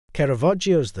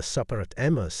Caravaggio's The Supper at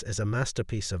Emmaus is a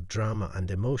masterpiece of drama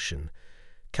and emotion,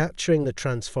 capturing the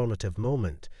transformative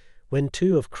moment when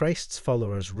two of Christ's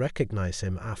followers recognize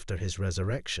him after his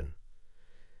resurrection.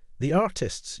 The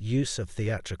artist's use of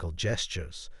theatrical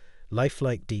gestures,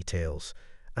 lifelike details,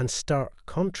 and stark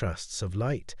contrasts of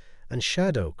light and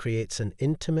shadow creates an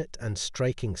intimate and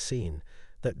striking scene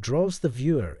that draws the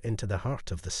viewer into the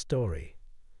heart of the story.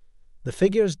 The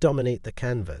figures dominate the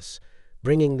canvas,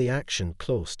 bringing the action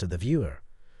close to the viewer.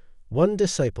 One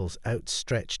disciple's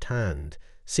outstretched hand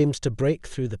seems to break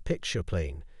through the picture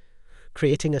plane,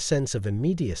 creating a sense of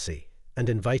immediacy and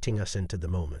inviting us into the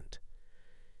moment.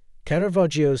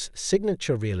 Caravaggio's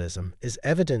signature realism is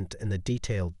evident in the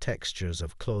detailed textures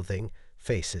of clothing,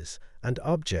 faces, and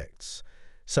objects,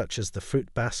 such as the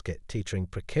fruit basket teetering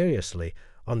precariously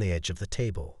on the edge of the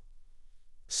table.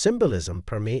 Symbolism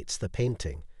permeates the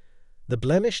painting. The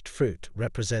blemished fruit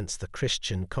represents the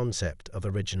Christian concept of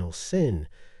original sin,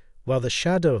 while the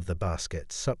shadow of the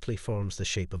basket subtly forms the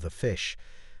shape of a fish,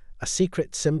 a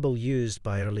secret symbol used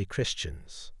by early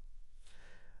Christians.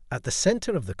 At the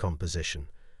center of the composition,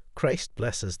 Christ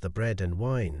blesses the bread and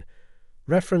wine,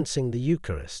 referencing the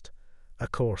Eucharist, a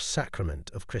core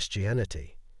sacrament of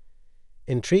Christianity.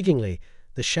 Intriguingly,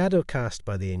 the shadow cast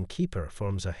by the innkeeper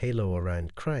forms a halo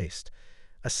around Christ,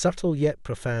 a subtle yet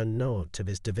profound nod to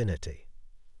his divinity.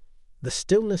 The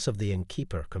stillness of the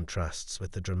innkeeper contrasts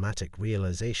with the dramatic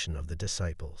realization of the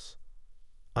disciples.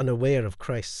 Unaware of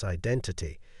Christ's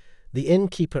identity, the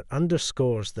innkeeper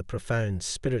underscores the profound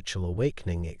spiritual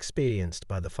awakening experienced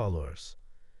by the followers.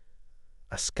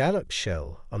 A scallop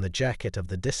shell on the jacket of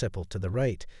the disciple to the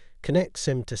right connects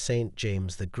him to Saint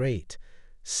James the Great,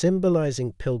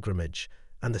 symbolizing pilgrimage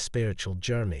and the spiritual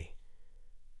journey.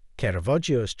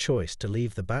 Caravaggio's choice to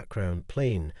leave the background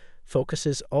plain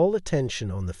focuses all attention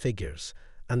on the figures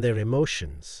and their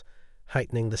emotions,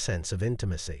 heightening the sense of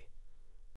intimacy.